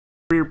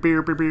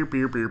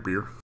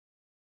beer.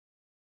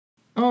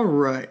 All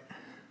right.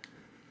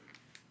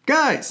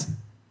 Guys,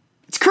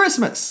 it's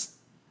Christmas.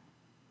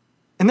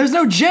 And there's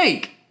no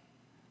Jake.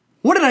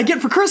 What did I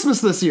get for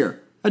Christmas this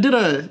year? I did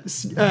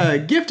a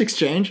gift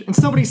exchange, and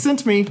somebody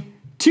sent me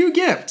 2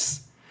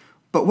 gifts.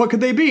 But what could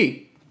they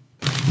be?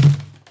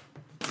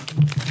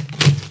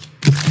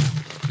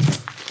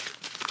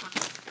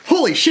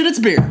 Holy shit, it's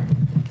beer.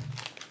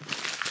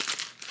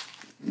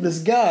 This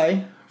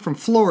guy from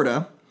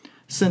Florida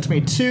sent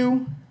me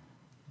 2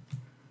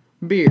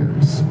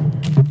 beers.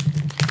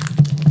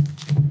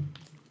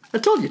 I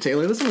told you,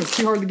 Taylor, this one was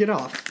too hard to get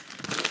off.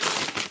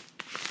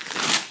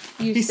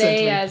 You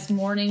say as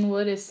morning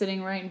wood is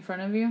sitting right in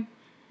front of you?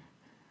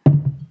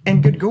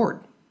 And good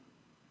gourd.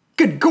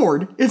 Good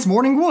gourd, it's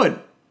morning wood.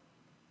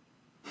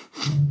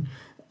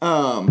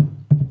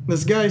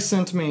 This guy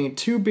sent me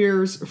 2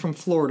 beers from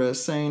Florida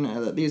saying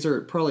that these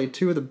are probably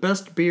 2 of the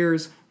best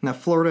beers that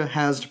Florida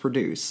has to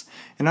produce.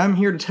 And I'm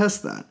here to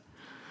test that.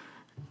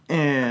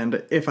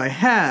 And if I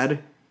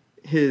had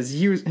his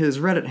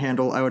Reddit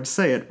handle, I would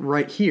say it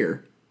right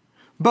here.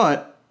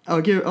 But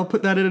I'll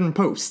put that in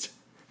post.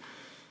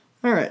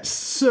 Alright,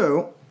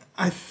 so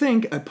I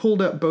think I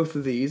pulled up both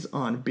of these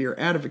on Beer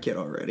Advocate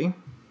already.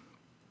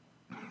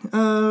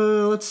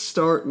 Let's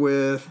start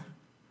with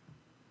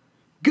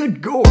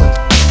Good Gourd.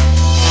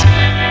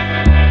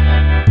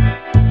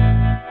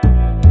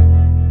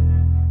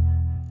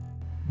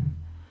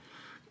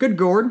 Good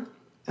Gourd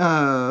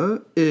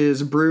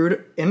is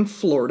brewed in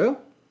Florida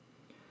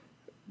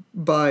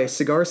by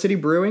Cigar City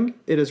Brewing.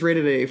 It is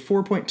rated a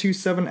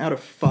 4.27 out of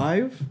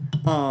 5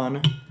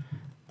 on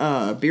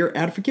Beer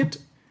Advocate.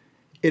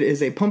 It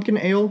is a pumpkin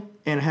ale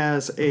and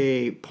has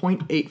a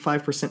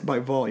 0.85% by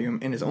volume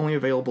and is only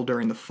available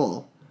during the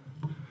fall.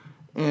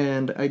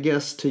 And I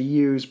guess to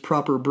use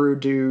proper Brew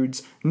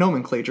Dudes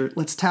nomenclature,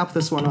 let's tap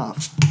this one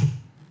off.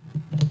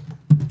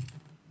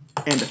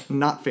 And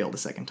not fail the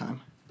second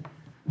time.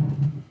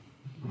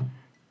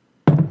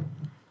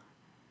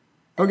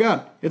 Oh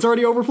god, it's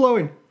already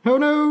overflowing. Oh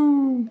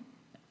no!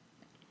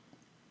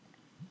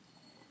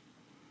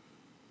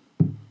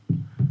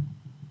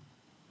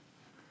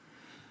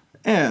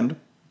 And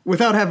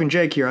without having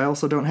Jake here, I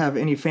also don't have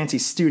any fancy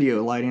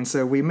studio lighting,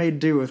 so we made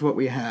do with what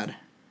we had.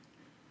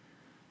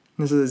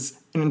 This is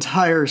an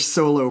entire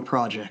solo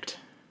project.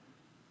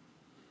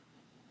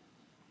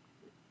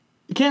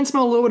 You can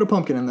smell a little bit of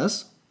pumpkin in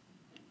this.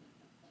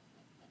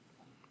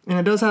 And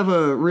it does have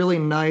a really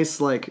nice,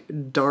 like,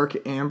 dark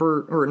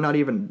amber, or not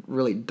even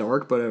really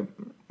dark, but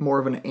more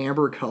of an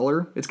amber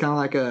color. It's kind of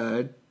like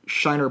a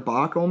Shiner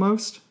Bock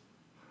almost.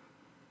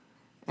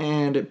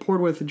 And it poured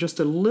with just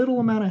a little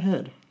amount of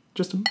head.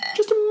 Just a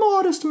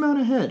modest amount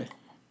of head.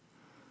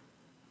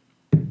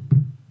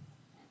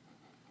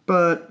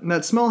 But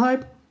that smell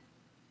hype,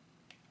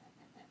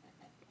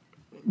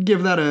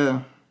 give that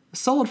a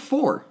solid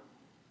 4.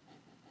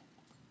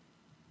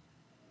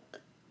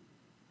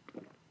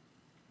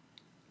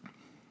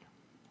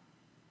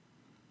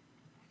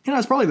 You know,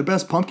 it's probably the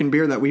best pumpkin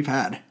beer that we've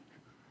had.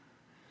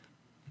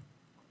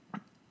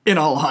 In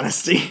all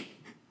honesty,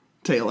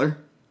 Taylor.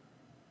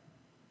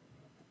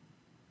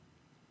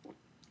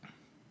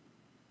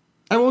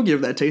 I will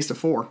give that taste a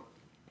 4.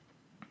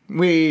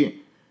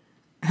 We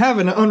have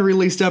an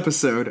unreleased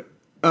episode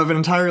of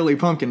entirely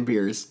pumpkin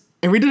beers,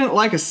 and we didn't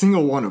like a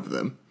single one of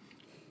them.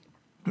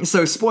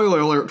 So spoiler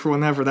alert for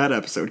whenever that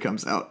episode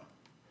comes out.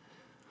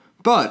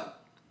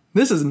 But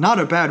this is not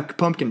a bad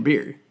pumpkin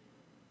beer.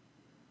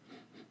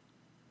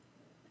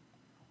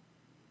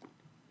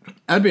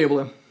 I'd be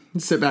able to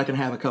sit back and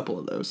have a couple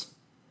of those.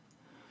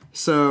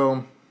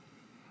 So,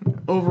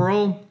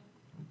 overall,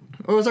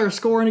 what was our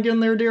scoring again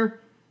there,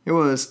 dear? It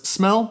was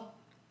smell,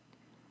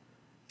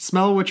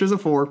 which is a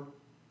 4,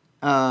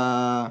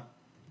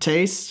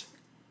 taste,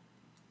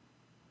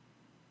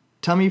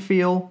 tummy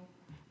feel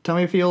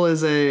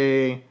is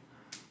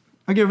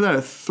I'll give that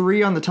a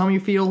 3 on the tummy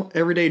feel,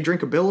 everyday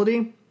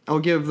drinkability, I'll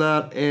give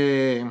that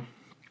a,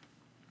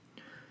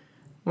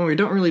 well, we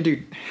don't really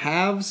do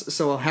halves,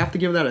 so I'll have to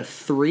give that a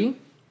 3.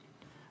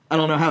 I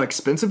don't know how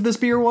expensive this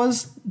beer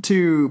was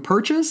to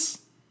purchase,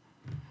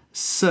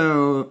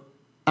 so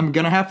I'm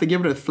gonna have to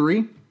give it a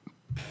 3.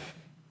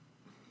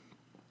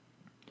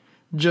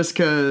 Just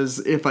because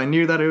if I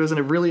knew that it was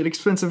a really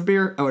expensive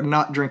beer, I would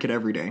not drink it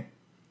every day.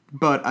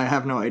 But I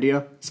have no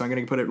idea, so I'm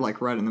gonna put it like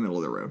right in the middle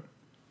of the road.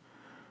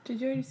 Did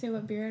you already say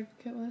what Beer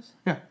Advocate was?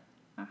 Yeah.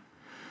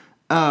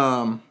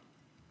 Ah.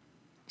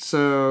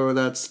 So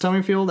that's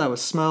tummy feel, that was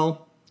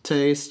smell,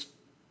 taste,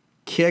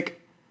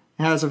 kick.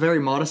 It has a very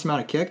modest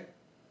amount of kick.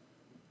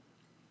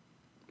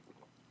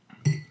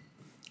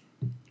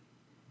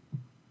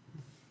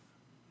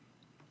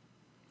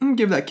 I'm gonna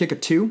give that kick a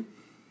 2.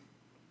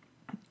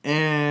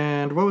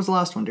 And what was the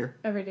last one, dear?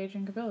 Everyday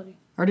drinkability.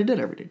 I already did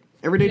everyday.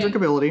 Everyday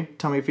drinkability,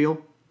 tummy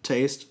feel,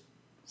 taste,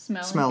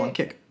 smell and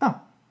kick. Oh,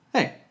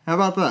 hey, how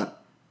about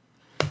that?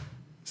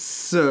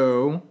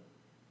 So,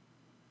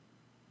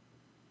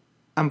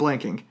 I'm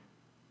blanking.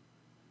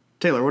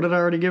 Taylor, what did I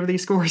already give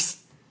these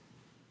scores?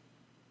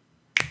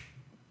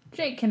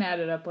 Jake can add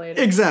it up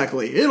later.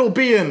 Exactly. It'll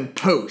be in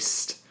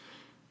post.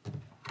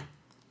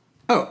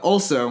 Oh,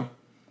 also,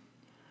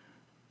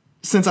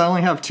 since I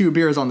only have 2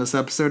 beers on this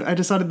episode, I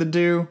decided to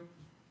do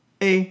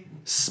a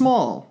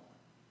small,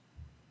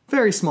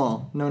 very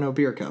small, no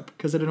beer cup,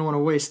 because I didn't want to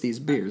waste these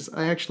beers.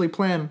 I actually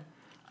plan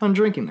on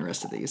drinking the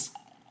rest of these.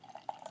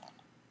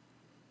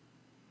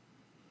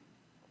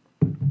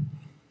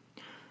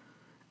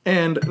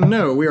 And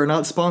no, we are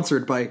not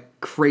sponsored by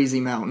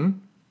Crazy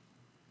Mountain.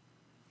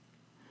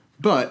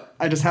 But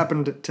I just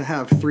happened to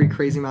have 3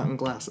 Crazy Mountain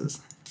glasses.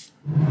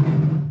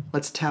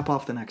 Let's tap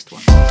off the next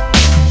one.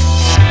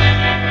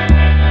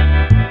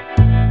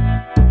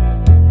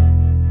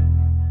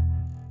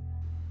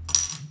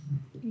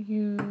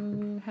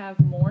 You have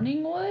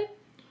morning wood?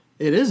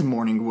 It is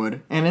morning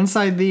wood, and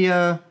inside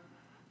the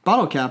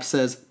bottle cap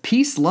says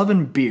 "Peace, Love,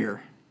 and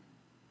Beer."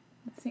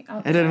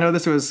 I didn't know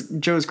this was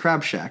Joe's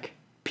Crab Shack.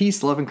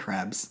 Peace, love, and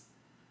crabs.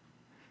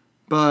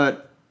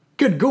 But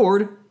good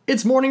gourd,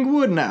 it's morning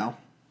wood now.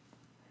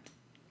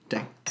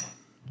 Dang.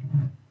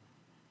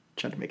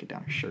 Tried to make it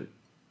down a shirt.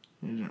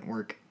 It didn't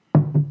work.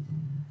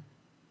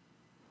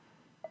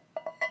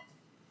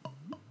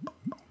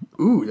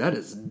 Ooh, that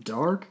is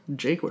dark.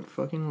 Jake would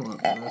fucking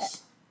love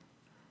this.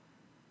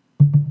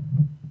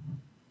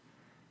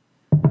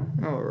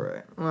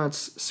 Alright,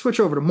 let's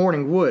switch over to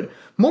Morning Wood.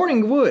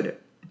 Morning Wood,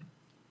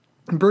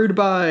 brewed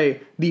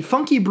by the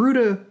Funky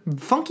Buddha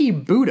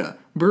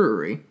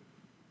Brewery,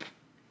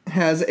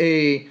 has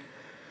a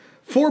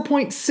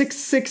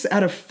 4.66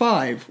 out of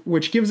 5,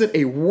 which gives it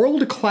a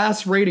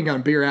world-class rating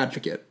on Beer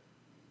Advocate.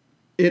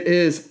 It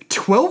is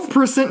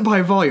 12%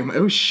 by volume.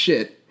 Oh,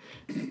 shit.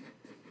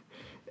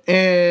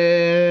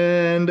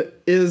 And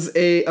is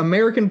a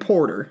American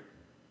porter.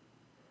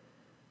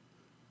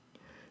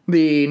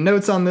 The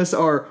notes on this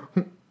are,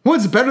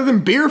 what's better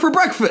than beer for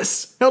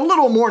breakfast? A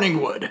little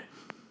morning wood.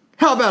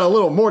 How about a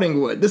little morning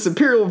wood? This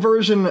imperial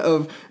version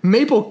of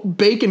maple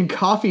bacon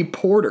coffee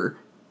porter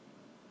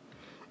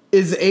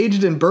is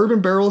aged in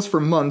bourbon barrels for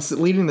months,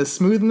 leading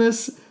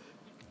smoothness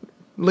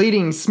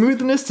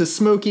to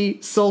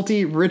smoky,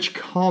 salty, rich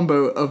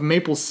combo of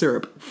maple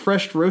syrup,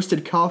 fresh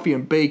roasted coffee,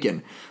 and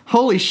bacon.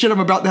 Holy shit, I'm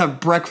about to have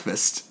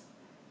breakfast.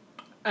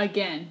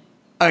 Again.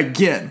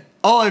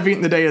 All I've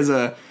eaten today is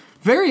a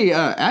very,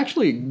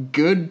 actually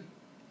good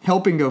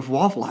helping of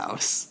Waffle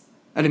House.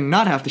 I did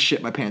not have to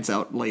shit my pants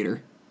out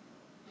later.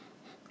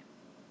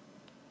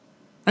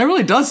 It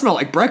really does smell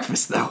like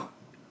breakfast, though.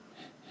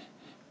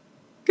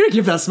 I'm gonna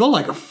give that smell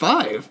like a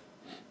 5.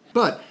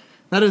 But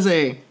that is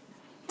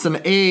it's an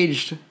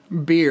aged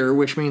beer,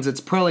 which means it's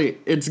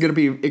gonna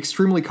be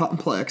extremely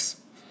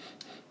complex.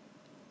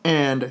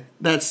 And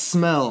that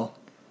smell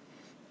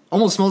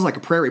almost smells like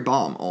a prairie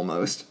bomb,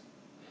 almost.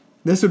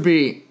 This would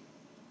be...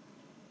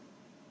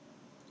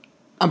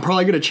 I'm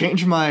probably gonna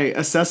change my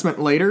assessment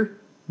later,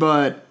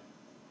 but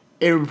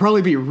it would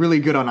probably be really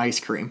good on ice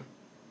cream.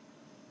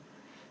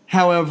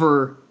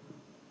 However,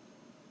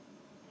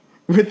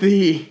 with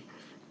the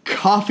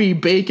coffee,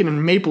 bacon,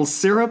 and maple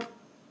syrup,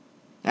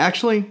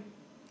 actually,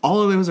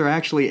 all of those are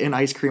actually in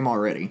ice cream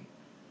already.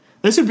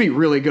 This would be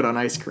really good on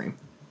ice cream.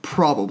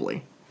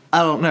 Probably. I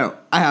don't know.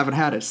 I haven't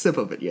had a sip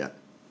of it yet.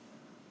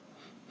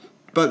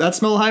 But that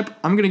smell hype,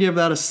 I'm going to give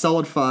that a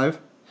solid 5.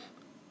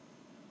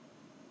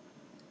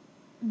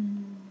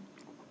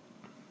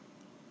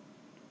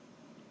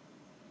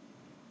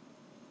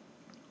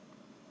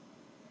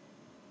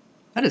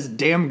 That is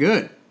damn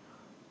good.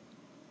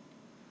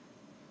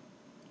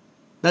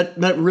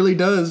 That really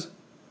does.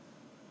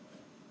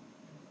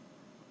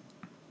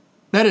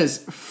 That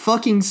is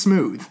fucking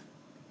smooth.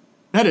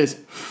 That's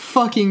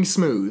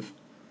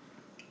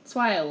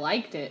why I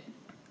liked it.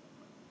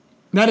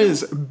 That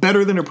is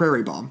better than a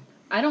Prairie Bomb.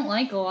 I don't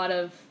like a lot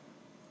of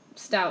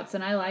stouts,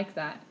 and I like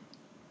that.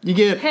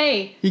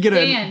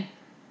 Dan,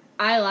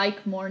 I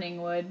like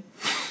morning wood.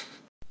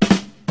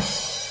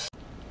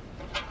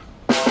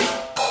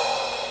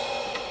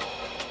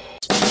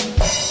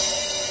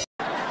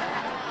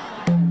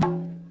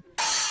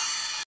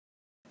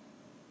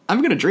 I'm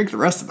going to drink the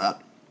rest of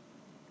that.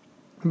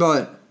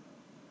 But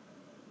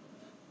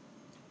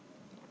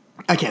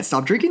I can't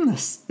stop drinking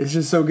this. It's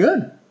just so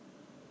good.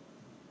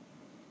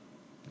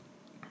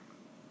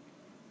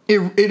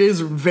 It is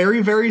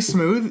very, very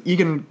smooth. You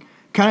can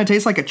kind of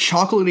taste like a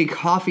chocolatey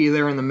coffee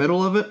there in the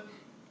middle of it.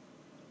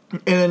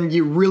 And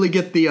you really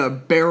get the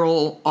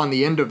barrel on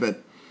the end of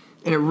it.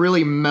 And it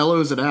really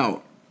mellows it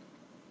out.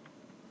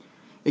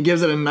 It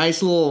gives it a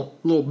nice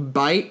little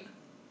bite.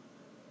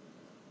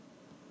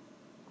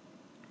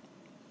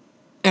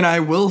 And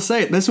I will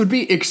say, this would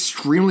be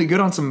extremely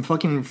good on some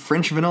fucking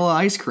French vanilla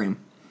ice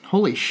cream.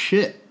 Holy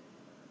shit.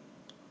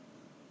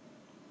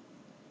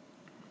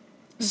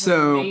 This is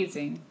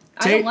amazing.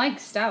 I don't like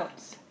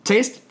stouts.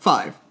 Taste,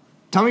 5.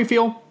 Tummy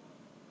feel?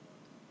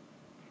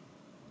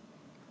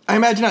 I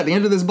imagine at the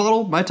end of this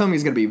bottle, my tummy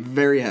is going to be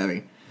very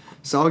heavy.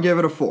 So I'll give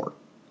it a 4.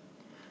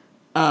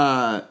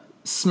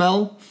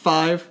 Smell,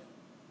 5.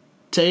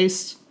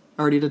 Taste,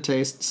 already did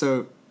taste.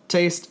 So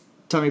taste,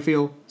 tummy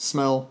feel,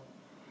 smell.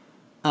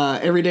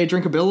 Everyday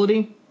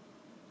drinkability.